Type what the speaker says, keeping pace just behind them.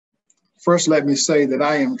First, let me say that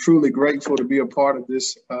I am truly grateful to be a part of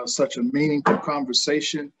this such a meaningful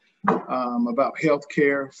conversation about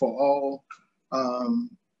healthcare for all.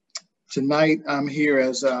 Tonight, I'm here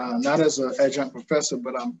as not as an adjunct professor,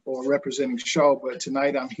 but or representing Shaw, but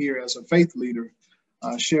tonight I'm here as a faith leader,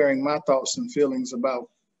 sharing my thoughts and feelings about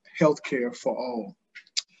healthcare for all.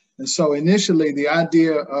 And so initially, the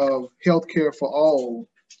idea of healthcare for all,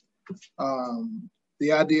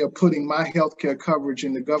 the idea of putting my healthcare coverage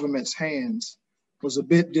in the government's hands was a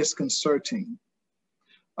bit disconcerting.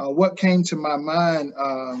 What came to my mind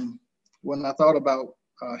when I thought about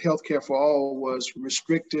healthcare for all was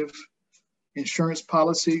restrictive insurance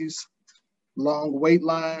policies, long wait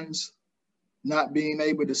lines, not being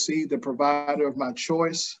able to see the provider of my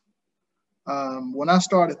choice. When I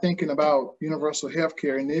started thinking about universal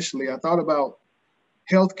healthcare initially, I thought about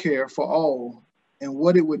healthcare for all and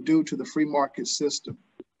what it would do to the free market system,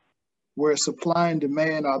 where supply and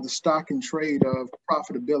demand are the stock and trade of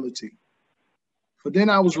profitability. But then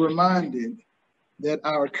I was reminded that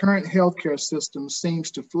our current healthcare system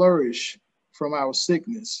seems to flourish from our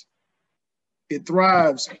sickness. It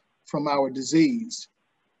thrives from our disease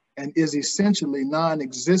and is essentially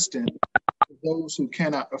non-existent for those who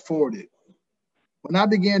cannot afford it. When I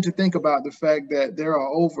began to think about the fact that there are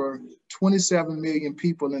over 27 million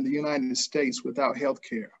people in the United States without health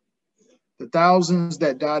care, the thousands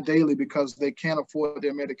that die daily because they can't afford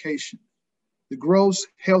their medication, the gross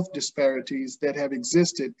health disparities that have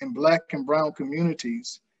existed in Black and brown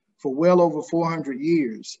communities for well over 400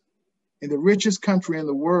 years, in the richest country in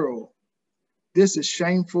the world, this is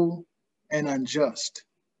shameful and unjust.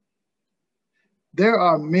 There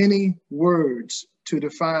are many words to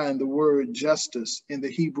define the word justice in the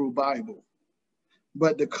Hebrew Bible,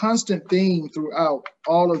 but the constant theme throughout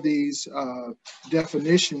all of these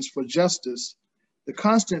definitions for justice, the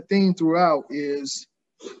constant theme throughout is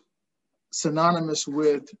synonymous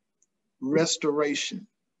with restoration.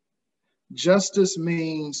 Justice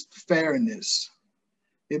means fairness.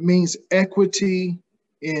 It means equity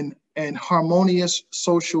in and harmonious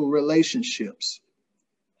social relationships.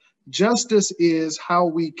 Justice is how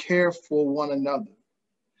we care for one another.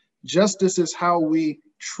 Justice is how we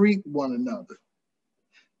treat one another.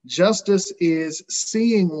 Justice is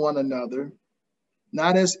seeing one another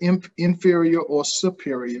not as inferior or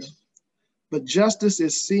superior, but justice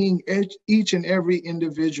is seeing each and every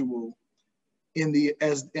individual in the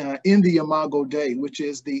Imago Dei, which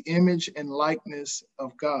is the image and likeness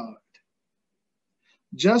of God.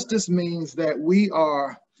 Justice means that we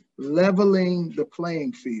are leveling the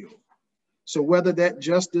playing field. So whether that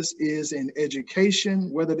justice is in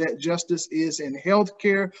education, whether that justice is in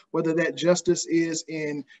healthcare, whether that justice is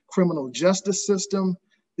in criminal justice system,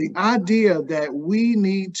 the idea that we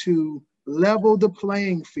need to level the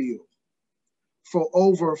playing field. For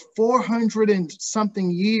over 400 and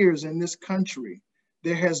something years in this country,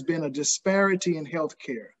 there has been a disparity in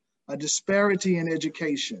healthcare, a disparity in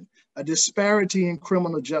education, a disparity in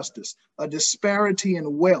criminal justice, a disparity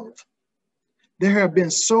in wealth. There have been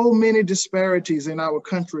so many disparities in our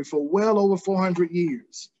country for well over 400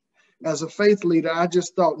 years. As a faith leader, I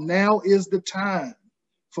just thought now is the time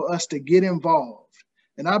for us to get involved.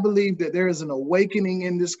 And I believe that there is an awakening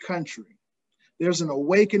in this country. There's an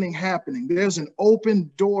awakening happening. There's an open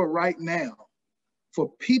door right now for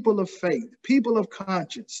people of faith, people of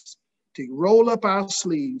conscience, to roll up our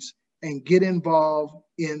sleeves and get involved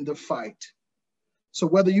in the fight. So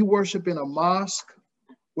whether you worship in a mosque,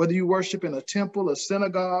 whether you worship in a temple, a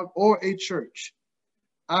synagogue, or a church,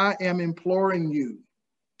 I am imploring you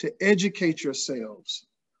to educate yourselves,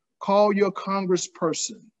 call your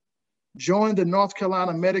congressperson, join the North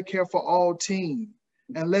Carolina Medicare for All team,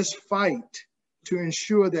 and let's fight to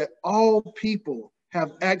ensure that all people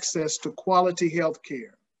have access to quality health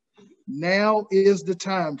care. Now is the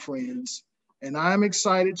time, friends. And I'm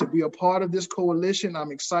excited to be a part of this coalition.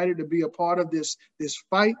 I'm excited to be a part of this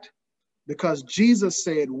fight, because Jesus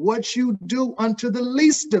said, what you do unto the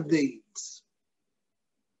least of these,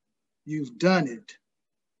 you've done it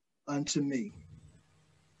unto me.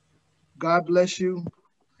 God bless you.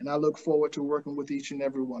 And I look forward to working with each and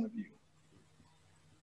every one of you.